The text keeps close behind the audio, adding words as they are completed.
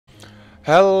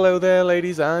Hello there,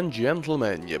 ladies and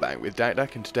gentlemen. You're back with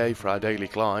Dak, and today for our daily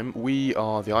climb, we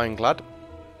are the Ironclad.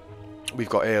 We've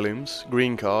got heirlooms,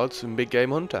 green cards, and big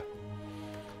game hunter.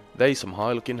 They some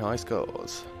high-looking high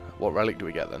scores. What relic do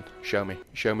we get then? Show me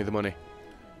the money.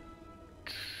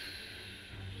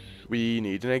 We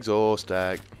need an exhaust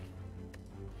deck.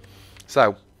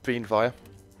 So, Fiend Fire.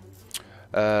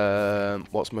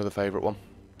 What's my other favourite one?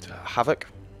 Havoc.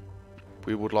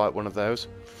 We would like one of those.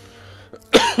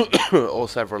 Or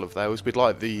several of those. We'd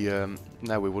like the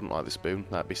no, we wouldn't like the spoon,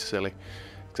 that'd be silly,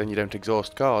 because then you don't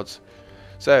exhaust cards.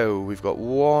 So we've got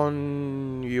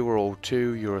 1 euro,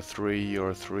 2 euro, 3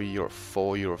 euro, 3 euro,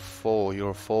 4 euro, 4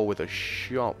 euro, 4 with a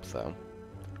shop though.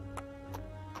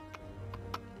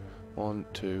 1,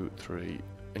 2, 3,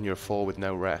 and you're 4 with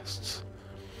no rests.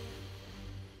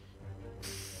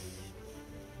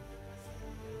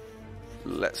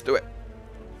 Let's do it.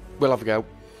 We'll have a go.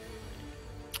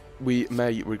 We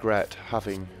may regret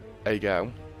having a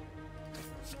go.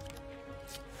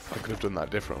 I could have done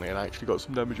that differently and actually got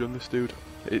some damage on this dude.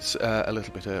 It's a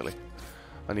little bit early.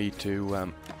 I need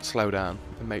to slow down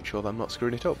and make sure that I'm not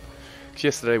screwing it up. Because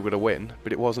yesterday we were a win,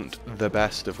 but it wasn't the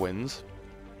best of wins.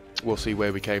 We'll see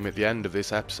where we came at the end of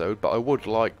this episode, but I would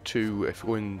like to, if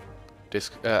we're in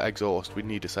exhaust, we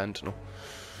need a sentinel.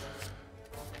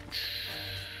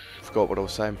 Forgot what I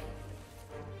was saying.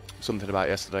 Something about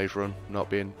yesterday's run not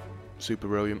being super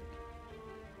brilliant.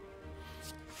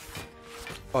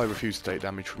 I refuse to take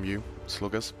damage from you,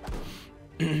 sluggers.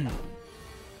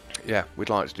 Yeah, we'd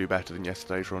like to do better than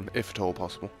yesterday's run, if at all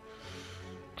possible.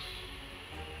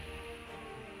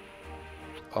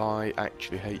 I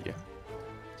actually hate you.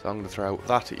 So I'm going to throw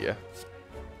that at you,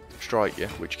 strike you,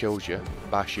 which kills you,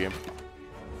 bash you.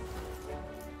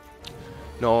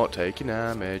 Not taking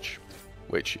damage.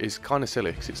 Which is kind of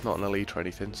silly, because it's not an elite or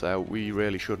anything, so we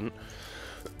really shouldn't.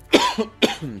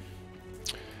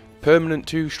 Permanent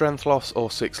 2 strength loss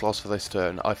or 6 loss for this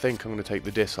turn. I think I'm going to take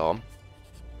the disarm.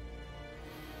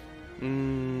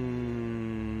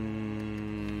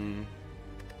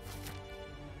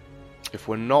 If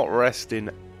we're not resting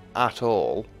at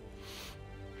all,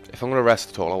 if I'm going to rest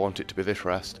at all, I want it to be this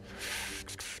rest.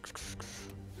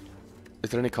 Is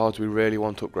there any cards we really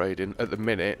want upgrading? At the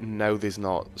minute, no there's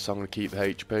not, so I'm going to keep the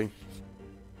HP.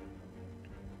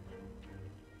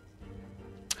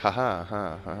 Haha,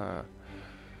 ha ha ha.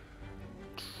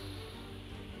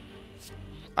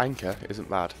 Anchor isn't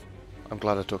bad. I'm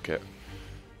glad I took it.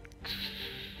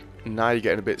 Now you're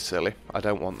getting a bit silly. I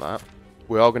don't want that.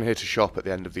 We are going to hit a shop at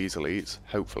the end of these elites,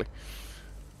 hopefully.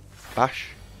 Bash.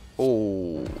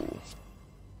 Oh.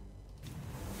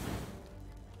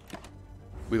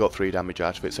 We got 3 damage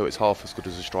out of it, so it's half as good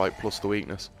as a strike plus the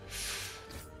weakness.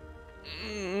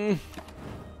 I'm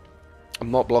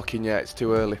not blocking yet, it's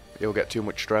too early. He'll get too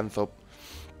much strength up.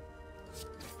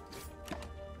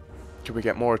 Can we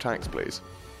get more attacks, please?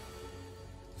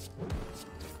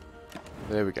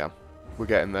 There we go. We're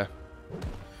getting there.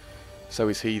 So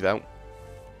is he, though.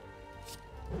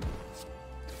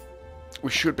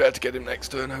 We should be able to get him next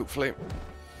turn, hopefully.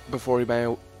 Before he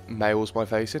nails my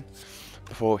facing.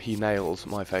 Before he nails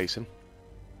my facing.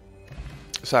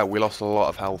 So, we lost a lot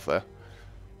of health there.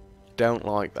 Don't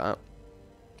like that.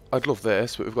 I'd love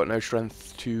this, but we've got no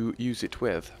strength to use it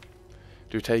with.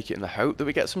 Do we take it in the hope that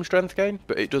we get some strength gain?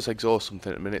 But it does exhaust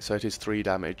something at a minute, so it is 3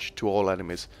 damage to all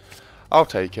enemies. I'll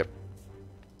take it.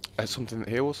 Something that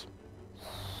heals?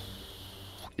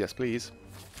 Yes, please.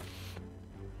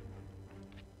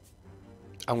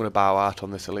 I'm going to bow out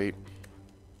on this elite.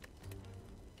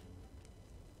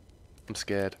 I'm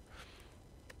scared.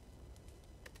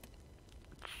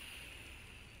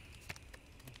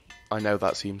 I know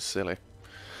that seems silly.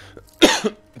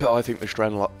 But I think the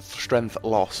strength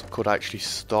loss could actually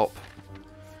stop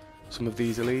some of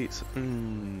these elites.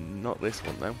 Not this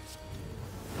one though.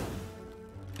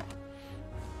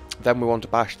 Then we want to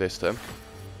bash this turn.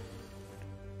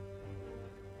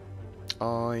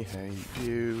 I hate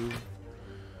you.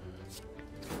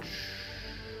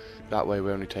 That way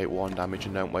we only take 1 damage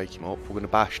and don't wake him up. We're going to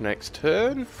bash next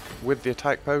turn with the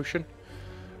attack potion.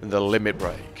 And the limit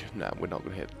break. No, we're not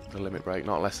going to hit the limit break.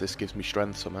 Not unless this gives me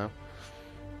strength somehow.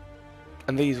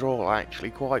 And these are all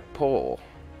actually quite poor.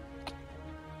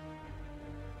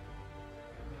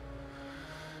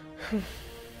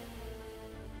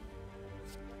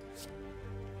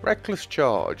 Reckless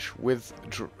charge with...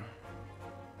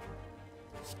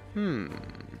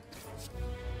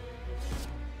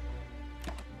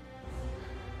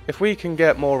 If we can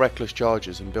get more reckless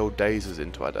charges and build dazes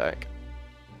into our deck,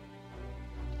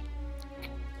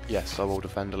 yes, I will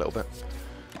defend a little bit.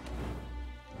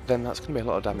 Then that's going to be a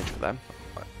lot of damage for them.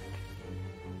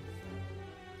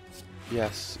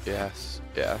 Yes, yes,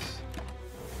 yes.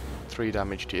 3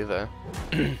 damage to you there.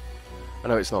 I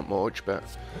know it's not much, but...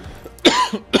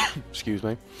 excuse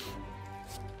me.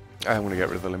 I'm going to get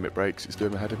rid of the limit breaks, it's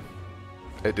doing my head in.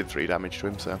 It did 3 damage to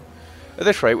him, so... At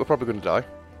this rate, we're probably going to die.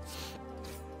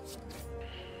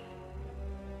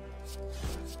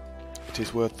 It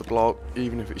is worth the block,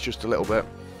 even if it's just a little bit.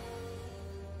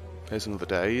 Here's another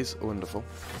daze. Wonderful.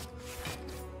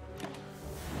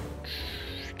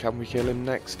 Can we kill him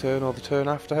next turn or the turn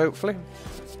after, hopefully?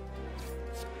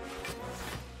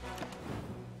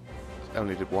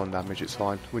 Only did 1 damage, it's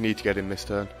fine. We need to get him this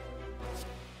turn.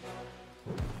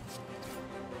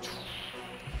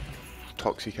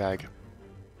 Toxic Egg.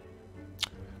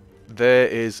 There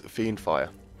is Fiend Fire.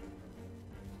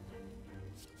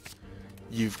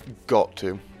 You've got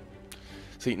to.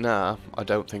 See, now, I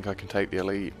don't think I can take the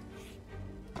elite.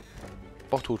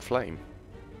 Bottled Flame.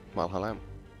 Well, hello.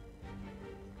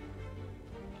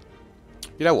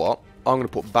 You know what? I'm going to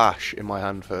put Bash in my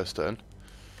hand first turn.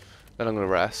 Then I'm going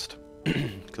to rest.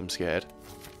 Because I'm scared.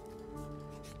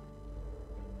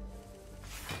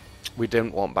 We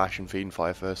didn't want Bash and Fiend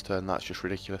Fire first turn. That's just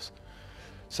ridiculous.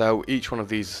 So each one of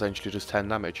these essentially does 10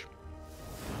 damage.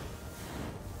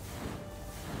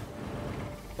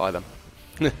 Buy them.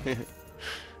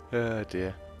 Oh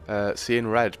dear. Seeing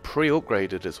Red.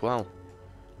 Pre-upgraded as well.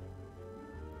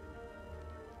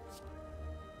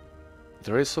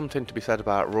 There is something to be said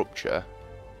about Rupture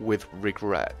with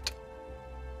Regret.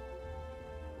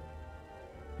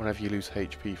 Whenever you lose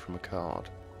HP from a card.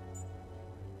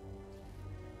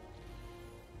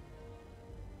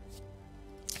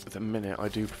 At the minute, I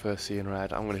do prefer Seeing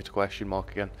Red. I'm going to hit a question mark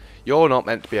again. You're not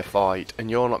meant to be a fight, and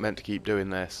you're not meant to keep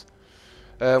doing this.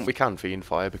 We can Fiend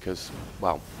Fire because,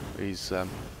 well, he's not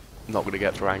going to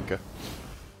get through Anchor.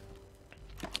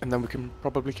 And then we can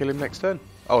probably kill him next turn.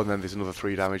 Oh, and then there's another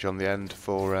 3 damage on the end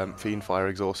for Fiend Fire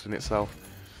exhausting itself.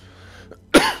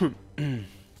 I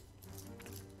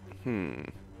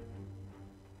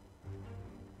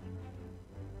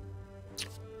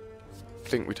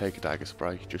think we take a Dagger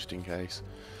Spray, just in case.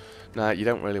 Now, you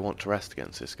don't really want to rest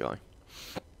against this guy.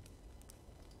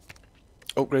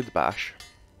 Upgrade the Bash.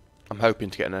 I'm hoping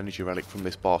to get an energy relic from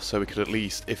this boss, so we could at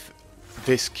least, if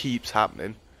this keeps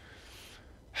happening,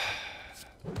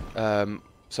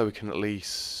 so we can at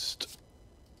least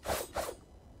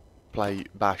play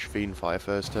Bash Fiend Fire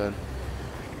first turn.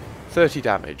 30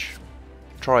 damage.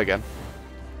 Try again.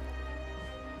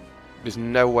 There's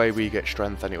no way we get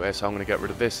strength anyway, so I'm going to get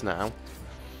rid of this now.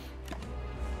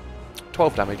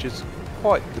 12 damage is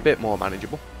quite a bit more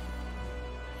manageable.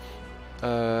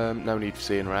 No need for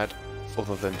Seeing Red,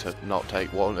 other than to not take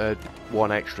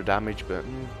one extra damage, but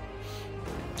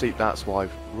see, that's why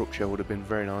Rupture would have been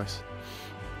very nice.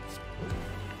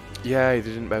 Yay, they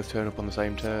didn't both turn up on the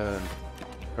same turn.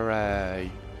 Hooray.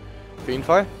 Fiend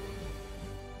Fire?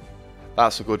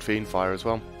 That's a good Fiend Fire as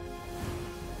well.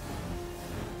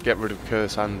 Get rid of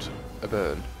Curse and a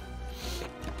Burn.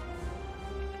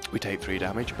 We take 3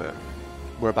 damage, but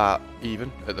we're about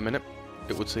even at the minute,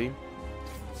 it would seem.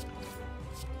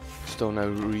 Still no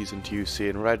reason to use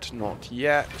Seeing Red, not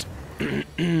yet.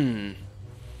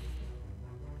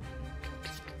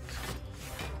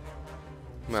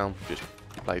 Well, just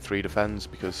play 3 defense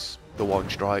because the 1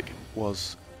 strike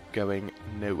was going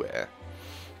nowhere.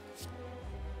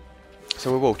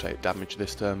 So we will take damage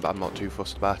this turn, but I'm not too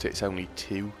fussed about it. It's only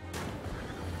 2.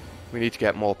 We need to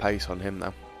get more pace on him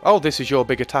though. Oh, this is your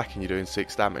big attack and you're doing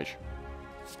 6 damage.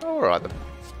 Alright then.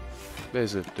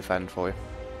 There's a defend for you.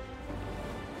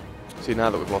 See, now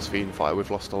that we've lost Fiend Fire,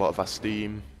 we've lost a lot of our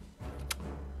steam.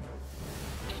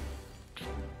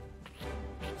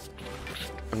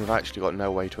 And we've actually got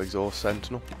no way to exhaust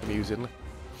Sentinel, amusingly.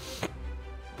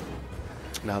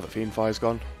 Now that Fiend Fire's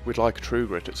gone, we'd like a True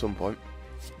Grit at some point.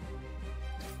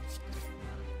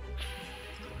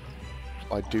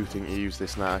 I do think he used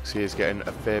this now, because he is getting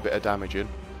a fair bit of damage in.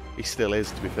 He still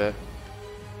is, to be fair.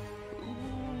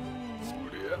 Ooh,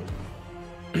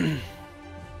 dear.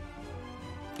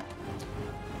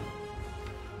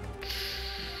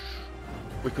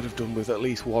 We could have done with at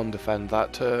least 1 defend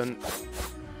that turn.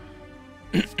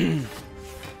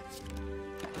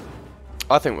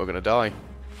 I think we're going to die.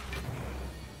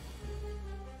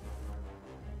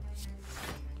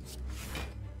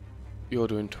 You're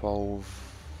doing 12.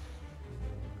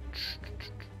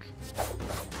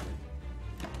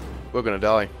 We're going to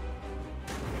die.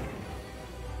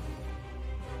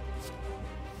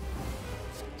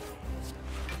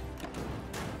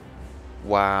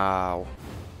 Wow.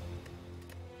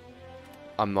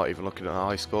 I'm not even looking at a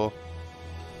high score.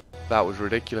 That was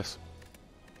ridiculous.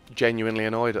 Genuinely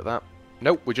annoyed at that.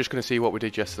 Nope, we're just going to see what we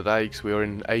did yesterday, because we were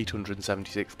in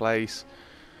 876th place.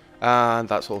 And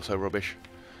that's also rubbish.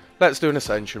 Let's do an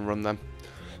Ascension run then.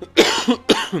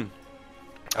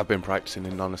 I've been practicing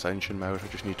in non-Ascension mode, I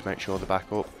just need to make sure they're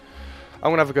back up. I'm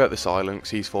going to have a go at the Silent,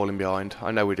 'cause he's falling behind. I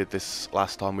know we did this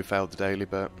last time we failed the daily,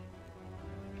 but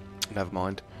never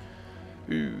mind.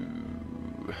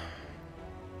 Ooh.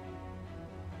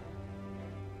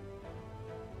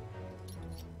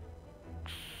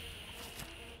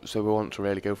 So we want to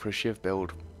really go for a Shiv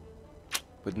build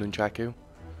with Nunchaku.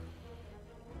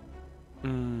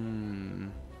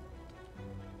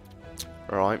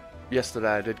 Alright, yesterday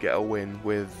I did get a win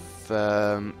with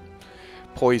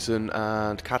Poison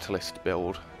and Catalyst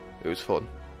build. It was fun.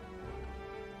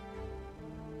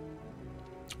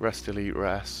 Rest, Elite,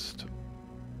 Rest.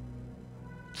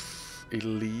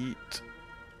 Elite.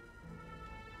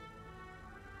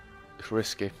 It's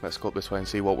risky. Let's go up this way and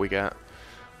see what we get.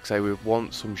 Say we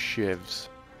want some Shivs.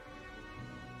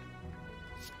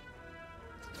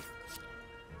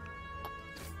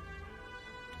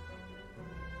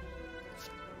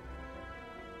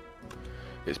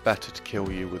 It's better to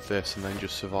kill you with this and then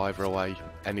just survive away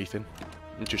anything.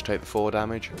 And just take the 4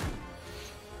 damage.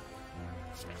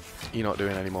 You're not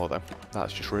doing any more though.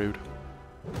 That's just rude.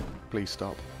 Please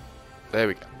stop. There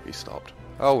we go. He stopped.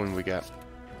 Oh, and we get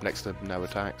next to no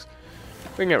attacks.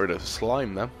 We can get rid of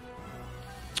Slime then.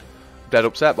 Dead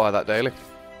upset by that daily.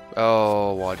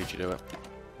 Oh, why did you do it?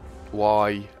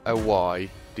 Why, oh why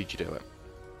did you do it?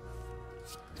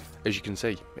 As you can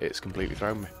see, it's completely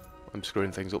thrown me. I'm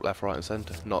screwing things up left, right and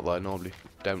centre. Not that I normally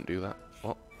don't do that.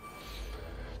 What?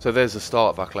 So there's the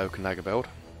start of our Cloak and Dagger build.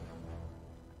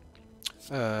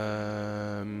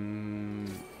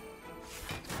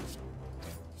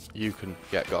 You can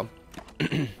get gone.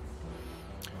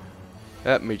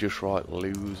 Let me just write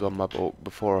lose on my book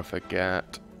before I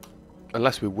forget.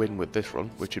 Unless we win with this run,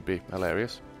 which would be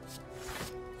hilarious.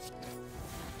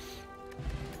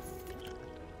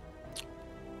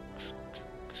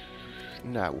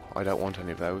 No, I don't want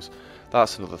any of those.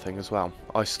 That's another thing as well.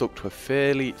 I stuck to a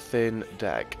fairly thin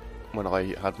deck when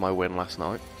I had my win last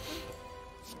night.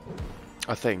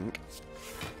 I think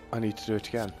I need to do it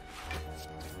again.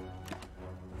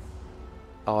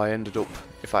 I ended up,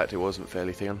 in fact it wasn't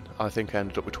fairly thin, I think I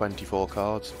ended up with 24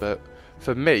 cards, but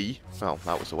for me, well,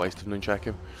 that was a waste of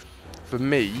Nunchaku. For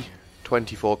me,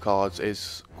 24 cards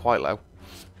is quite low.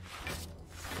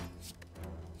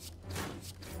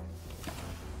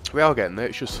 We are getting there,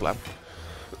 it's just slow.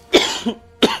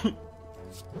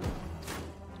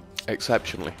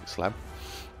 Exceptionally slow.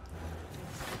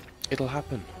 It'll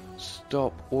happen.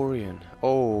 Stop worrying.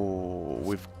 Oh,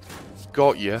 we've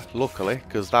got you, luckily,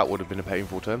 because that would have been a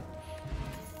painful turn.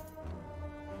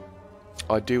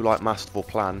 I do like Masterful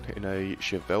Plan in a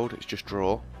Shiv build, it's just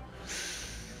draw.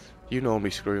 You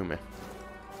normally screw me.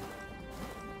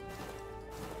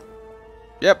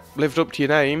 Yep, lived up to your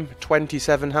name,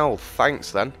 27 health,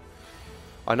 thanks then.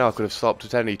 I know I could have stopped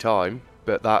at any time,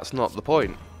 but that's not the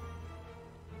point.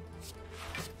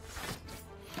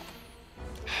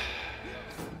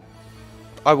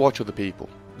 I watch other people,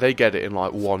 they get it in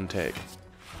like 1 tick.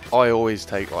 I always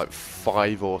take like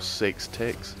 5 or 6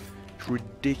 ticks. It's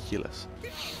ridiculous.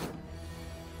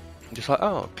 Just like,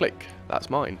 oh, click, that's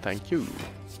mine, thank you.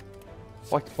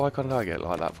 Why can't I get it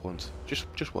like that for once?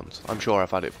 Just once. I'm sure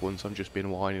I've had it for once. I'm just being a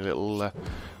whiny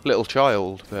little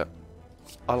child, but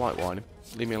I like whining.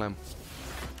 Leave me alone.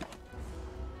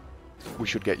 We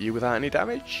should get you without any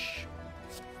damage.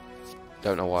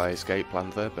 Don't know why I escape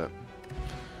planned there, but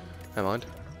never mind.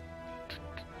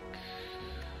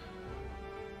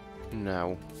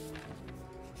 No.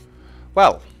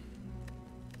 Well.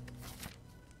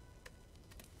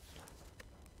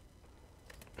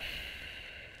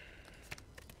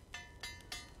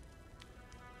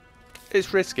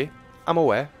 It's risky. I'm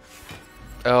aware.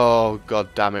 Oh, god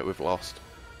damn it, we've lost.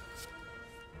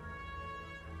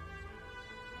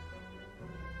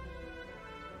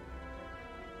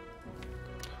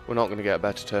 We're not going to get a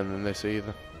better turn than this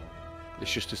either.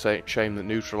 It's just a shame that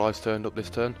Neutralise turned up this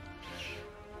turn.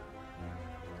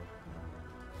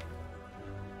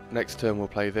 Next turn we'll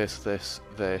play this, this,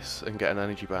 this, and get an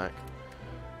energy back.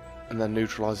 And then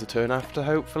neutralise the turn after,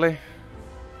 hopefully.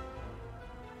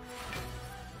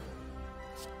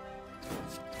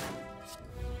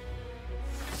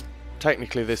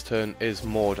 Technically this turn is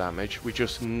more damage, we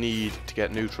just need to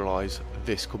get neutralise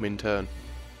this coming turn.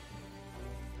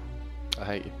 I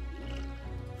hate you.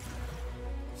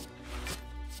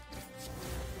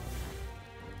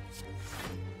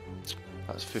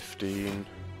 That's 15,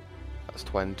 that's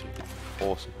 20,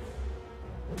 awesome.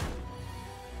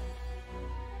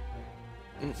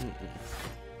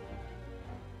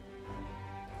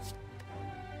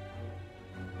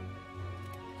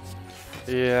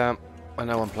 Yeah, I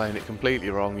know I'm playing it completely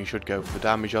wrong. You should go for the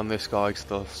damage on this guy, because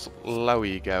the slower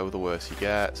you go, the worse he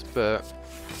gets, but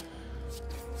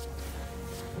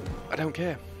I don't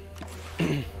care.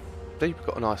 They've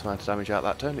got a nice amount of damage out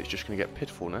that turn, it's just going to get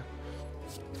pitiful now.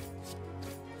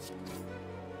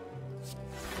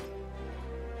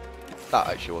 That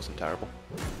actually wasn't terrible.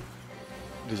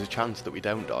 There's a chance that we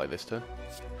don't die this turn.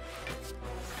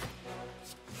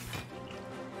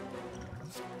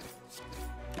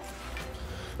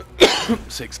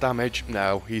 Six damage.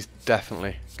 No, he's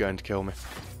definitely going to kill me.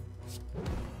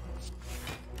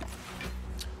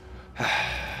 I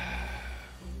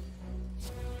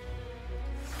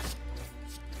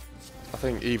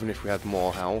think even if we had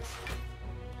more health,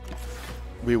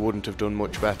 we wouldn't have done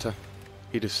much better.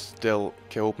 He'd have still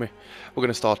killed me. We're going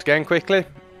to start again quickly.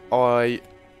 I'm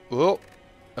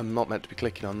not meant to be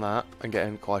clicking on that. I'm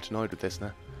getting quite annoyed with this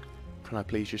now. Can I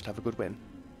please just have a good win?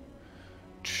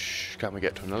 Can we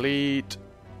get to an elite?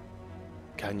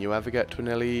 Can you ever get to an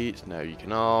elite? No, you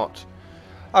cannot.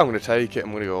 I'm going to take it.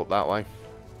 I'm going to go up that way.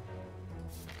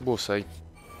 We'll see.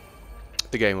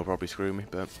 The game will probably screw me,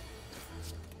 but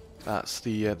that's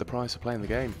the price of playing the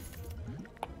game.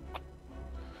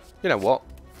 You know what?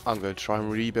 I'm going to try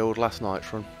and rebuild last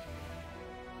night's run.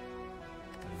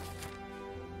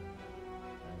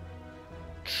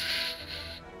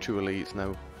 Two elites,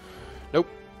 no. Nope.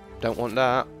 Don't want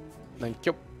that. Thank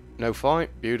you. No fight.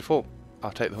 Beautiful.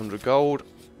 I'll take the 100 gold.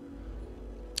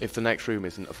 If the next room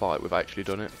isn't a fight, we've actually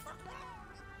done it.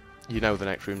 You know the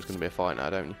next room's going to be a fight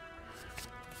now, don't you?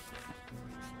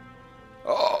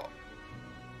 Oh!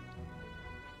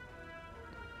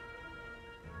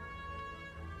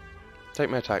 Take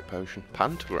my attack potion.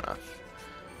 Pantograph.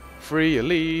 3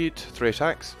 elite. 3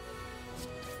 attacks.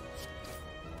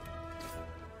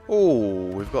 Oh,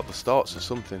 we've got the starts of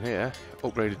something here.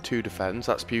 Upgraded 2 defense.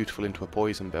 That's beautiful into a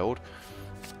poison build.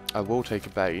 I will take a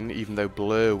Bane, even though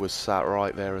Blur was sat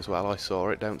right there as well. I saw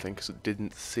it. Don't think I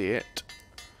didn't see it.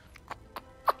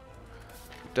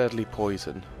 Deadly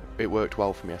poison. It worked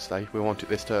well for me yesterday. We want it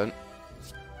this turn.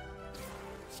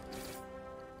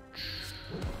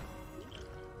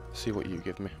 See what you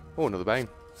give me. Oh, another Bane.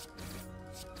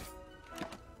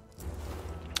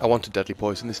 I wanted deadly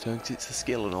poison this turn because it's a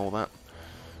skill and all that.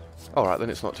 Alright, then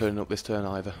it's not turning up this turn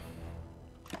either.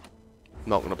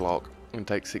 Not going to block. I'm going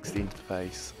to take 16 to the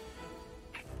face.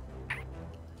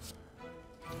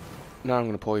 Now I'm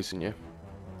going to poison you.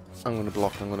 I'm going to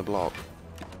block, I'm going to block.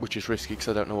 Which is risky because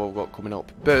I don't know what we've got coming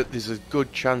up. But there's a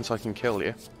good chance I can kill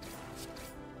you.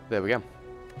 There we go.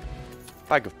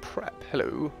 Bag of prep.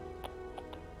 Hello.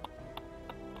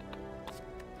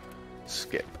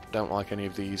 Skip. Don't like any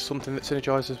of these. Something that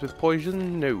synergizes with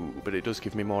poison? No, but it does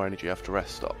give me more energy after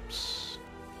rest stops.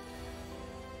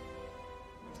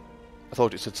 I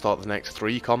thought it said start the next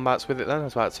 3 combats with it then. I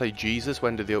was about to say, Jesus,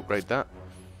 when did they upgrade that?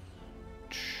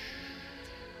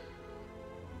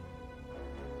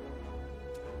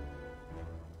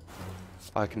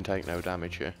 I can take no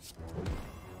damage here.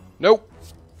 Nope!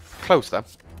 Close then.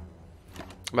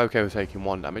 I'm okay with taking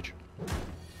 1 damage.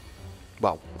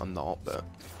 Well, I'm not, but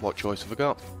what choice have I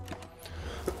got?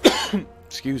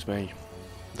 Excuse me.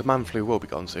 The man flu will be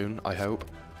gone soon, I hope.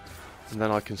 And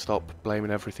then I can stop blaming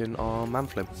everything on man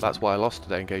flu. That's why I lost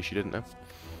today, in case you didn't know.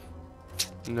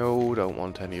 No, don't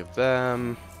want any of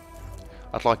them.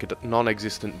 I'd like a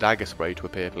non-existent dagger spray to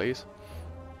appear, please.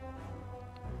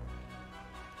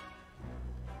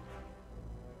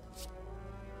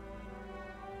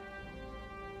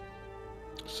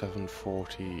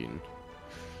 $7.14.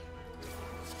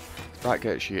 That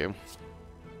gets you.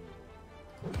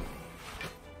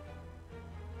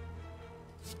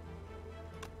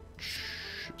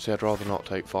 See, I'd rather not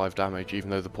take 5 damage, even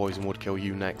though the poison would kill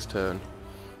you next turn.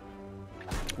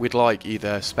 We'd like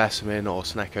either Specimen or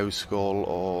Snecko's Skull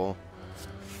or...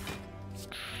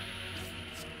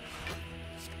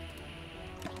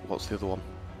 what's the other one?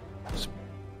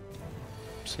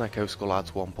 Snecko's Skull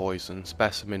adds 1 poison.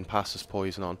 Specimen passes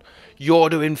poison on. You're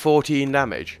doing 14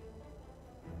 damage?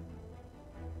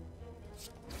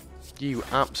 You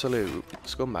absolute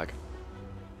scumbag.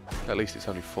 At least it's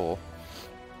only 4.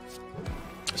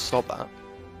 Stop that.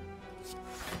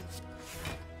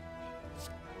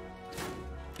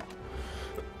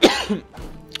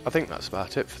 I think that's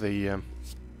about it for the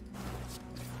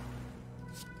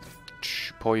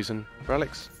poison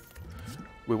relics.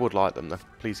 We would like them though.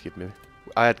 Please give me.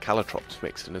 I had Calatrops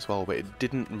mixed in as well, but it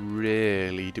didn't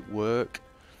really work.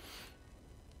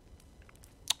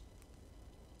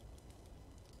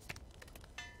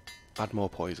 Add more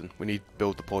poison. We need to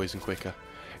build the poison quicker.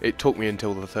 It took me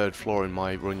until the 3rd floor in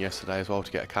my run yesterday as well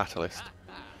to get a catalyst.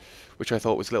 which I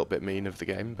thought was a little bit mean of the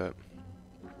game, but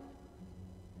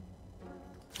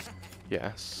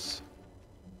yes.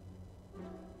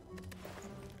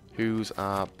 Who's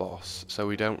our boss? So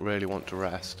we don't really want to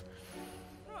rest.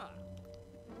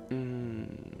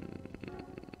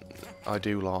 I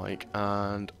do like,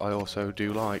 and I also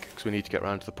do like, because we need to get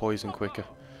around to the poison quicker.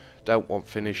 Don't want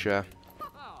finisher.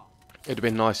 It'd have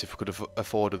been nice if we could have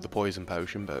afforded the poison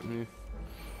potion, but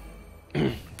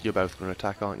you're both going to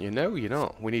attack, aren't you? No, you're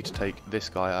not. We need to take this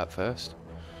guy out first.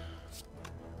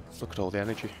 Look at all the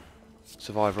energy.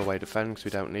 Survivor away, defend, because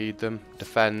we don't need them.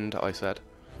 Defend, I said.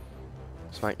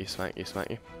 Smack you, smack you, smack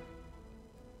you.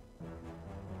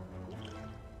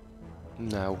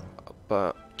 No,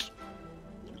 but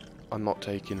I'm not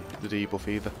taking the debuff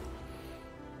either.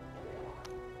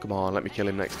 Come on, let me kill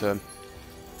him next turn.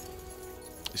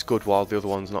 It's good while the other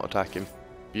one's not attacking.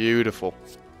 Beautiful.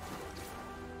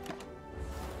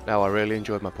 Now, I really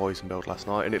enjoyed my poison build last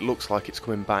night, and it looks like it's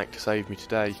coming back to save me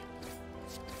today.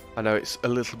 I know it's a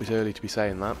little bit early to be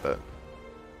saying that, but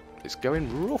it's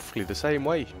going roughly the same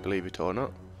way, believe it or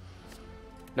not.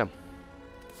 No.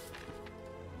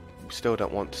 We still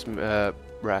don't want to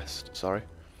rest, sorry.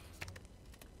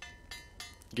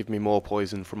 Give me more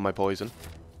poison from my poison.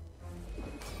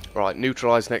 Right,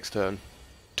 neutralise next turn.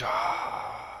 You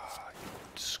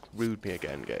screwed me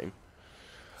again, game.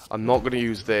 I'm not going to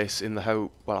use this in the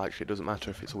hope... Well, actually, it doesn't matter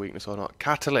if it's a weakness or not.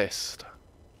 Catalyst.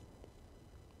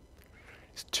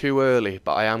 It's too early,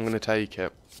 but I am going to take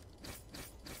it.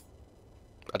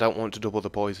 I don't want to double the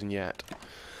poison yet.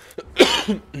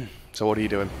 So what are you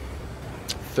doing?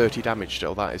 30 damage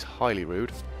still. That is highly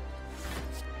rude.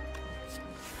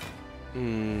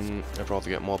 I'd rather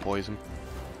get more poison.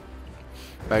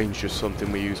 Bane's just something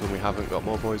we use when we haven't got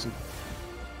more poison.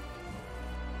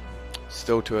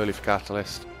 Still too early for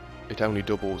Catalyst. It only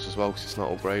doubles as well because it's not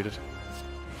upgraded.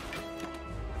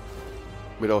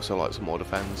 We'd also like some more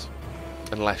defense.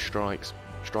 And less strikes.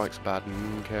 Strikes are bad.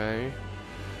 Okay.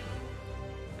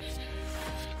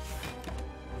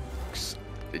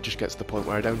 It just gets to the point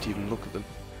where I don't even look at them.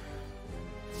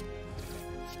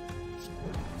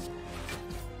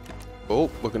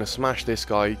 Oh, we're going to smash this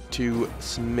guy to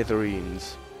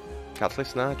smithereens.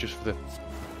 Catalyst now, just for the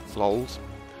lols.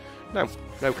 No,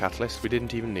 no catalyst. We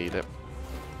didn't even need it.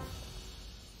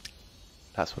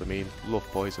 That's what I mean. Love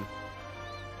poison.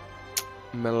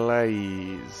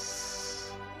 Malaise.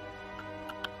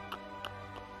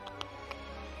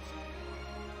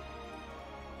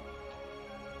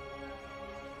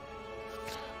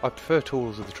 I prefer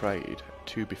tools of the trade,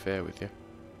 to be fair with you.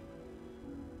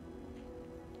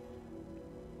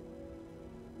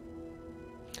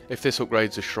 If this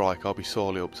upgrades a Shrike, I'll be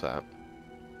sorely upset.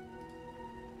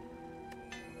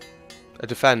 A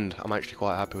defend, I'm actually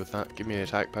quite happy with that. Give me an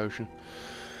attack potion.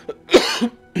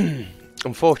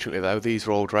 Unfortunately though, these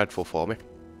are all dreadful for me.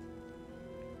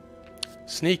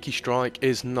 Sneaky Strike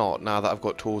is not, now that I've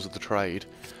got tools of the trade.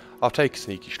 I'll take a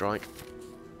Sneaky Strike.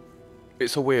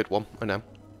 It's a weird one, I know.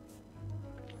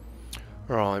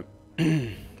 Right,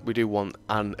 we do want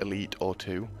an elite or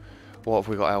two. What have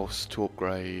we got else to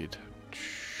upgrade?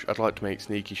 I'd like to make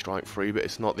Sneaky Strike free, but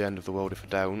it's not the end of the world if I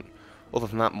don't. Other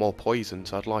than that, more poison,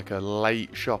 so I'd like a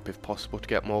late shop if possible to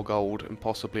get more gold, and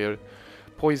possibly a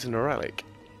poison or relic.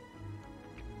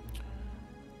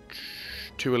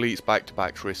 2 elites back to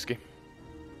back's risky.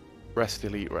 Rest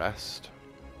elite rest.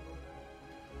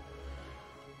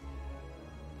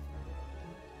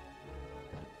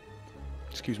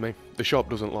 Excuse me. The shop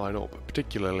doesn't line up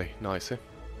particularly nicely.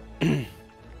 Maybe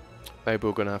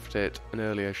we're going to have to hit an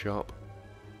earlier shop.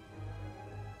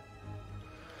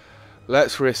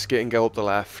 Let's risk it and go up the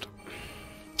left.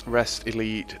 Rest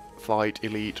elite, fight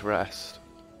elite, rest.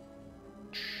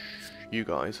 You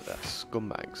guys are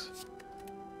scumbags.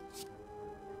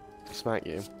 Smack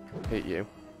you. Hit you.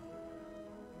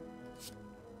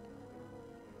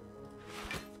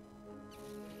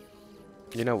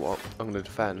 You know what? I'm going to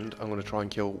defend. I'm going to try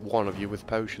and kill one of you with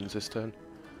potions this turn.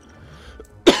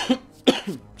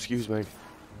 Excuse me.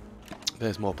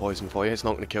 There's more poison for you. It's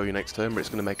not going to kill you next turn, but it's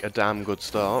going to make a damn good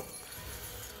start.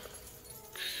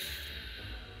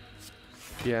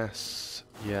 Yes.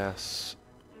 Yes.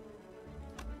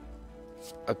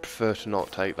 I'd prefer to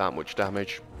not take that much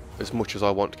damage. As much as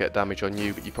I want to get damage on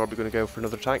you, but you're probably going to go for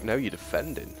another attack. No, you're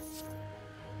defending.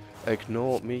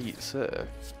 Ignore me, sir.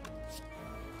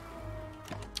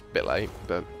 Bit late,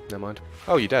 but never mind.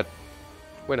 Oh, you're dead.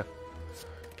 Winner.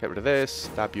 Get rid of this.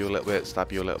 Stab you a little bit.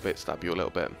 Stab you a little bit. Stab you a little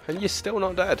bit. And you're still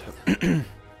not dead.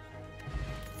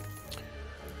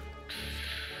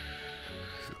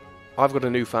 I've got a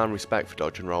newfound respect for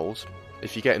dodge and rolls.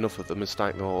 If you get enough of them and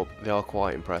stack them up, they are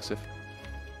quite impressive.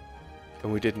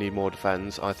 And we did need more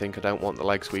defence. I think I don't want the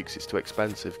leg sweeps, it's too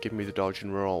expensive. Give me the dodge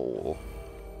and roll.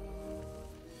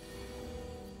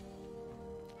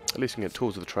 At least we can get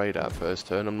tools of the trade out first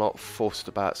turn. I'm not fussed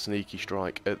about sneaky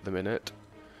strike at the minute.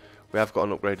 We have got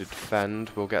an upgraded defend.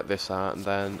 We'll get this out and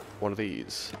then one of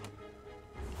these.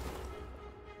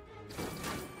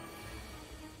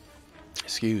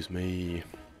 Excuse me.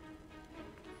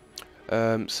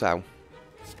 So,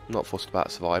 not fussed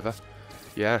about survivor.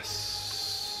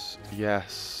 Yes.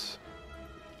 Yes.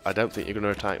 I don't think you're going to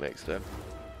attack next turn.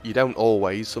 You don't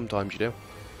always, sometimes you do.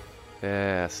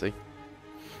 Yeah, see.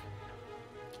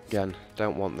 Again,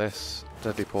 don't want this.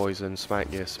 Deadly poison, smack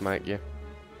you, smack you.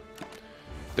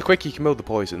 The quicker you can build the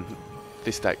poison,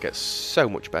 this deck gets so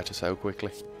much better so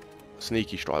quickly.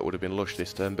 Sneaky strike would have been lush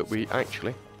this turn, but we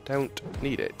actually don't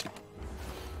need it.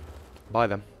 Buy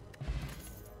them.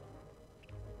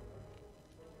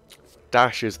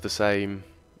 Dash is the same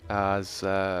as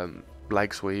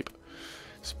leg sweep.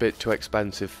 It's a bit too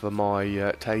expensive for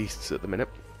my tastes at the minute.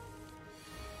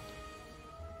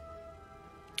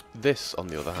 This, on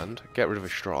the other hand, get rid of a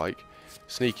strike,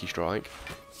 sneaky strike,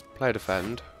 play a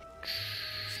defend,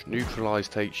 neutralise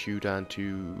takes you down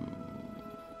to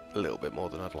a little bit more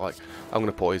than I'd like. I'm going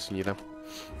to poison you though.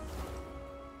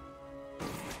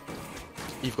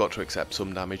 You've got to accept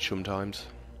some damage sometimes.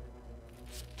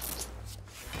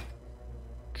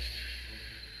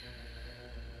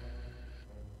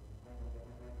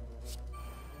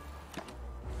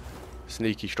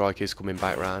 Sneaky strike is coming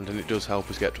back round and it does help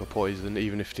us get to a poison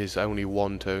even if it is only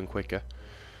one turn quicker.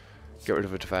 Get rid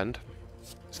of a defend.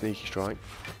 Sneaky strike.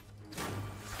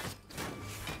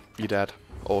 You're dead.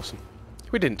 Awesome.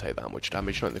 We didn't take that much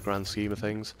damage, not in the grand scheme of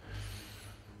things.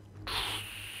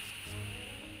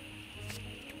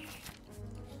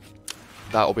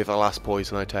 That'll be the last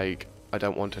poison I take. I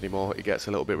don't want any more. It gets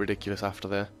a little bit ridiculous after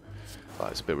there. Well,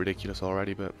 it's a bit ridiculous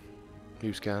already, but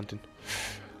who's counting?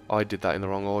 I did that in the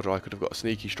wrong order. I could have got a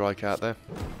sneaky strike out there.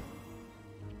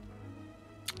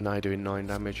 Now you're doing 9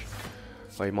 damage.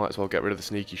 Well, you might as well get rid of the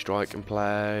sneaky strike and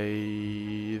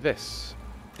play this.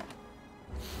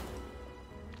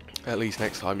 At least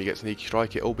next time you get sneaky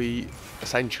strike, it'll be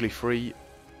essentially free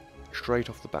straight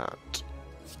off the bat.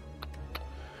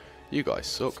 You guys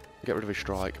suck. Get rid of his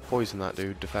strike. Poison that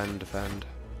dude. Defend, defend.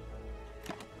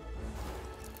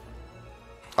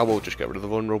 I will just get rid of the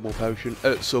vulnerable potion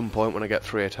at some point when I get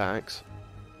 3 attacks.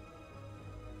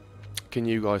 Can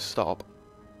you guys stop?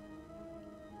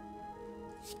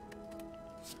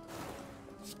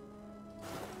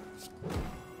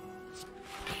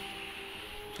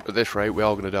 At this rate, we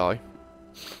are going to die.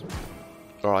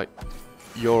 Alright,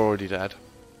 you're already dead,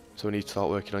 so we need to start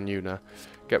working on you now.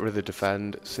 Get rid of the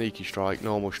defend, sneaky strike,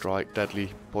 normal strike,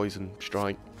 deadly poison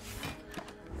strike.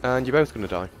 And you're both going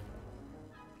to die.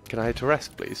 Can I head to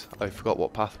rest, please? I forgot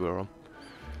what path we were on.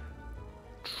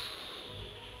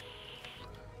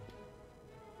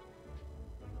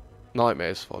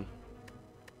 Nightmare's fun.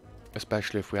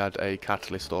 Especially if we had a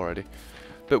catalyst already.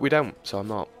 But we don't, so I'm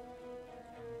not.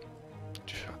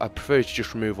 I prefer to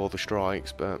just remove all the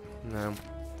strikes, but no.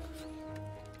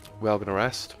 We are going to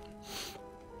rest.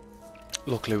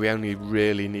 Luckily, we only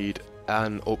really need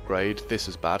an upgrade. This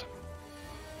is bad.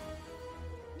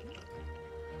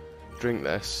 Drink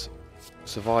this.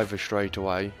 Survivor straight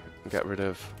away. And get rid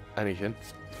of anything.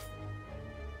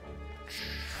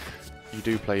 You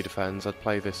do play defense. I'd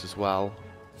play this as well.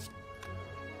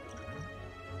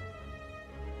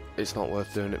 It's not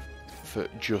worth doing it for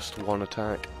just one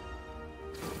attack.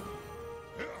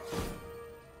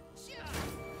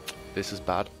 This is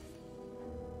bad.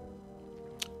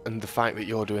 And the fact that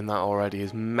you're doing that already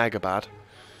is mega bad.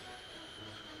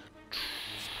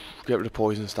 Get rid of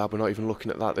poison stab, we're not even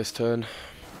looking at that this turn.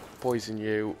 Poison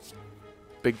you.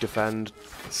 Big defend.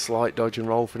 Slight dodge and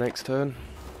roll for next turn.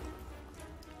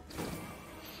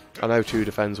 I know 2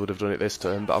 defends would have done it this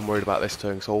turn, but I'm worried about this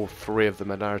turn because all 3 of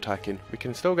them are now attacking. We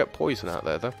can still get poison out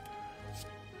there though.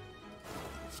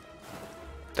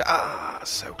 Ah,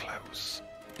 so close.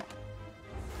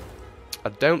 I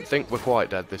don't think we're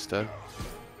quite dead this turn.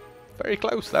 Very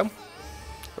close though.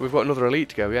 We've got another elite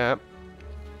to go, yeah.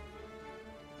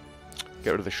 Get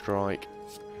rid of the strike.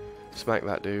 Smack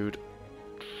that dude.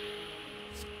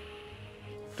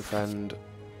 Defend.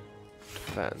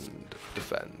 Defend.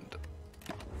 Defend.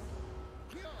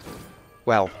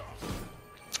 Well,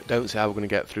 don't see how we're going to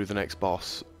get through the next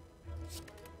boss.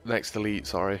 Next elite,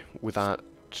 sorry, without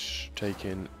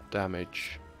taking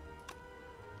damage.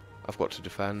 I've got to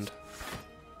defend.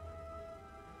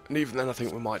 And even then I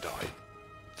think we might die.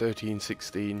 13,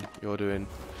 16, you're doing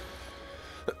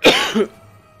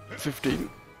 15.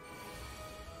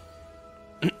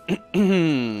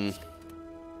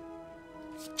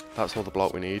 That's all the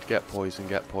block we need. Get poisoned,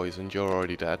 get poisoned. You're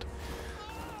already dead.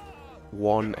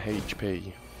 1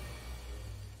 HP.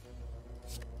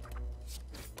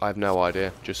 I have no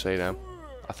idea, just so you know.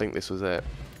 I think this was it.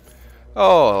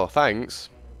 Oh, thanks.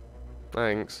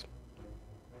 Thanks.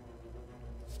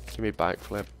 Give me a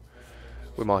backflip.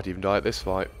 We might even die at this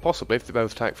fight. Possibly if they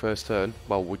both attack first turn.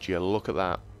 Well, would you look at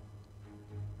that.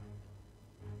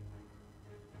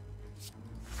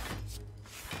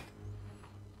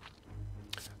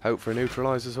 Hope for a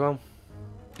neutralise as well.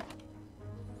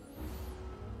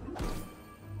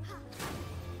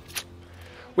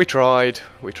 We tried,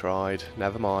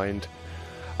 never mind.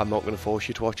 I'm not going to force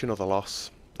you to watch another loss.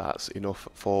 That's enough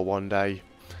for one day.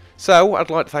 So, I'd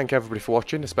like to thank everybody for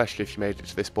watching, especially if you made it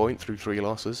to this point through 3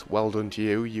 losses. Well done to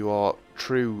you, you are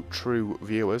true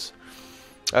viewers.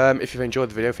 If you've enjoyed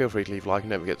the video, feel free to leave a like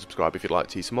and don't forget to subscribe if you'd like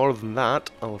to see some more. Other than that,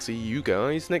 I'll see you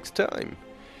guys next time.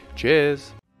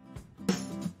 Cheers!